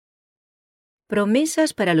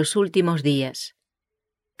Promesas para los últimos días.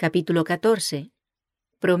 Capítulo 14.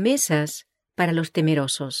 Promesas para los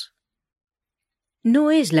temerosos.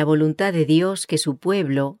 No es la voluntad de Dios que su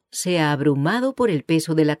pueblo sea abrumado por el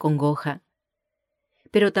peso de la congoja.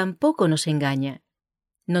 Pero tampoco nos engaña.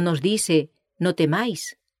 No nos dice, no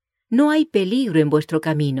temáis, no hay peligro en vuestro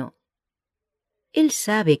camino. Él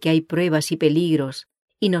sabe que hay pruebas y peligros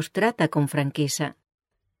y nos trata con franqueza.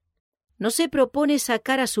 No se propone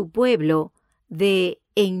sacar a su pueblo de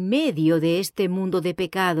en medio de este mundo de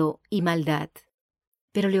pecado y maldad,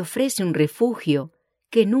 pero le ofrece un refugio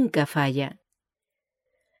que nunca falla.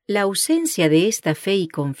 La ausencia de esta fe y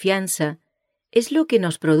confianza es lo que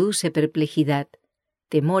nos produce perplejidad,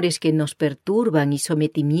 temores que nos perturban y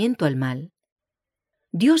sometimiento al mal.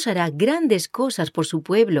 Dios hará grandes cosas por su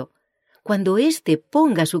pueblo cuando éste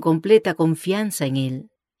ponga su completa confianza en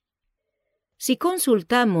Él. Si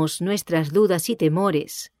consultamos nuestras dudas y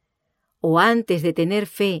temores, o antes de tener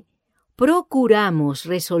fe, procuramos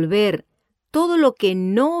resolver todo lo que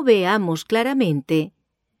no veamos claramente,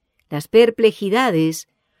 las perplejidades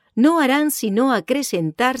no harán sino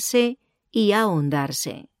acrecentarse y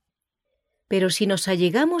ahondarse. Pero si nos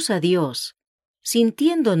allegamos a Dios,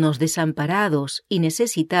 sintiéndonos desamparados y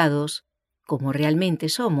necesitados, como realmente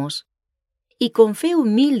somos, y con fe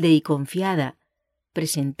humilde y confiada,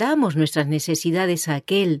 presentamos nuestras necesidades a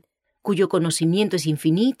aquel cuyo conocimiento es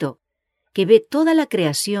infinito, que ve toda la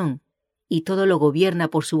creación y todo lo gobierna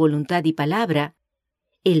por su voluntad y palabra,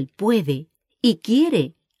 Él puede y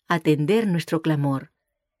quiere atender nuestro clamor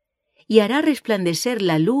y hará resplandecer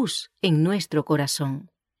la luz en nuestro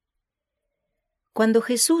corazón. Cuando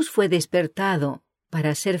Jesús fue despertado para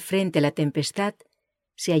hacer frente a la tempestad,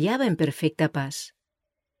 se hallaba en perfecta paz.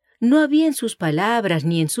 No había en sus palabras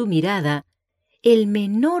ni en su mirada el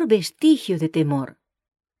menor vestigio de temor,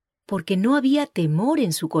 porque no había temor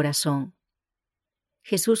en su corazón.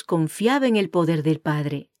 Jesús confiaba en el poder del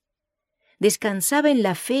Padre. Descansaba en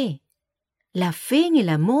la fe en el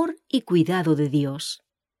amor y cuidado de Dios.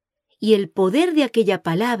 Y el poder de aquella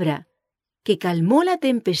palabra que calmó la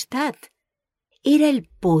tempestad era el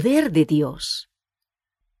poder de Dios.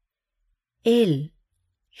 Él,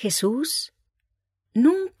 Jesús,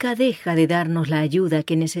 nunca deja de darnos la ayuda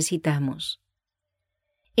que necesitamos.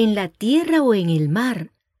 En la tierra o en el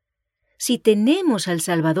mar, si tenemos al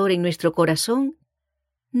Salvador en nuestro corazón,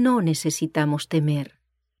 no necesitamos temer.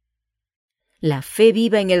 La fe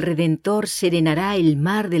viva en el Redentor serenará el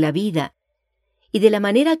mar de la vida y de la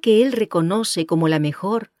manera que Él reconoce como la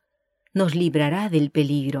mejor, nos librará del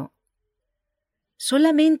peligro.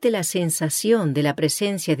 Solamente la sensación de la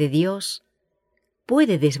presencia de Dios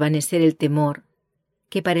puede desvanecer el temor,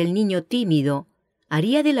 que para el niño tímido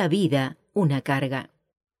haría de la vida una carga.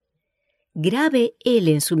 Grabe Él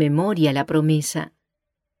en su memoria la promesa.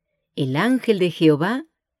 El ángel de Jehová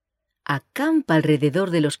acampa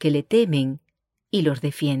alrededor de los que le temen y los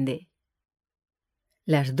defiende.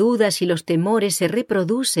 Las dudas y los temores se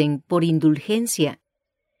reproducen por indulgencia,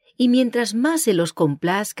 y mientras más se los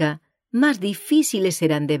complazca, más difíciles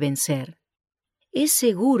serán de vencer. Es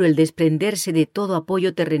seguro el desprenderse de todo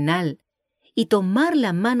apoyo terrenal y tomar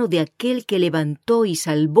la mano de aquel que levantó y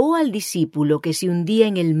salvó al discípulo que se hundía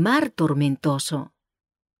en el mar tormentoso.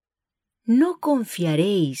 ¿No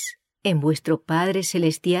confiaréis en vuestro Padre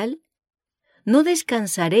Celestial? ¿No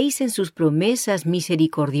descansaréis en sus promesas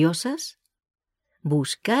misericordiosas?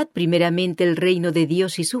 Buscad primeramente el reino de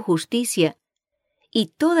Dios y su justicia,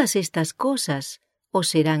 y todas estas cosas os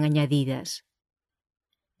serán añadidas.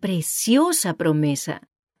 Preciosa promesa.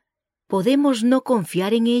 ¿Podemos no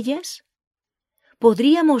confiar en ellas?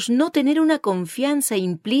 ¿Podríamos no tener una confianza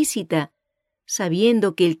implícita,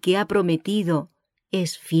 sabiendo que el que ha prometido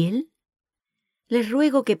es fiel? Les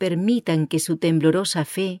ruego que permitan que su temblorosa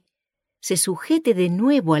fe se sujete de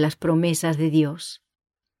nuevo a las promesas de Dios.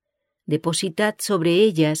 Depositad sobre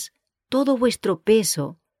ellas todo vuestro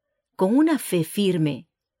peso con una fe firme,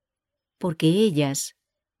 porque ellas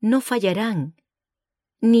no fallarán,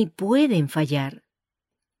 ni pueden fallar.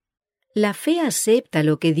 La fe acepta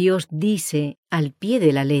lo que Dios dice al pie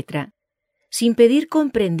de la letra, sin pedir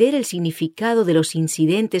comprender el significado de los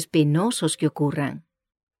incidentes penosos que ocurran.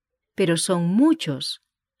 Pero son muchos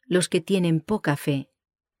los que tienen poca fe.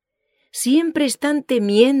 Siempre están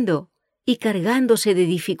temiendo y cargándose de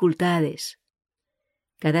dificultades.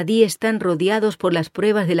 Cada día están rodeados por las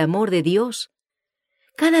pruebas del amor de Dios.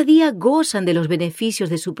 Cada día gozan de los beneficios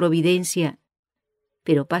de su providencia,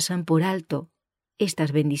 pero pasan por alto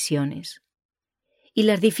estas bendiciones. Y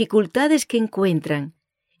las dificultades que encuentran,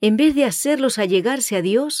 en vez de hacerlos allegarse a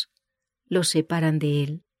Dios, los separan de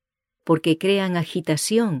Él, porque crean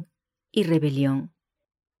agitación y rebelión.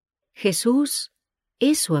 Jesús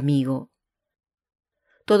es su amigo.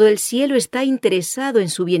 Todo el cielo está interesado en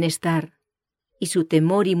su bienestar, y su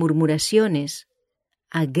temor y murmuraciones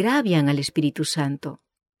agravian al Espíritu Santo.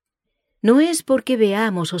 No es porque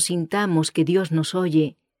veamos o sintamos que Dios nos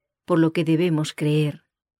oye, por lo que debemos creer.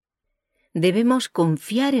 Debemos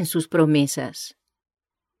confiar en sus promesas.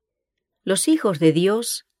 Los hijos de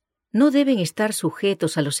Dios no deben estar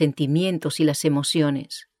sujetos a los sentimientos y las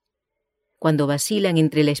emociones. Cuando vacilan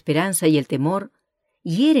entre la esperanza y el temor,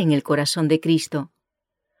 hieren el corazón de Cristo,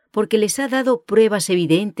 porque les ha dado pruebas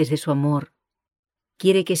evidentes de su amor.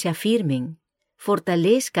 Quiere que se afirmen,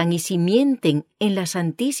 fortalezcan y cimienten en la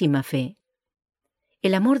santísima fe.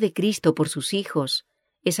 El amor de Cristo por sus hijos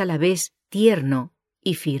es a la vez tierno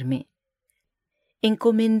y firme.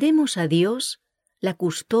 Encomendemos a Dios la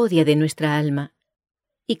custodia de nuestra alma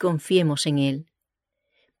y confiemos en Él.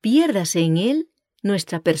 Piérdase en Él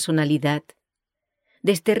nuestra personalidad.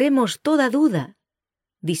 Desterremos toda duda,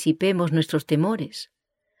 disipemos nuestros temores,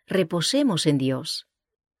 reposemos en Dios.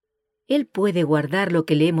 Él puede guardar lo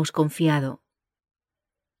que le hemos confiado.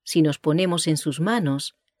 Si nos ponemos en sus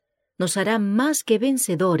manos, nos hará más que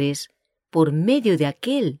vencedores por medio de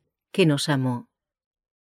aquel que nos amó.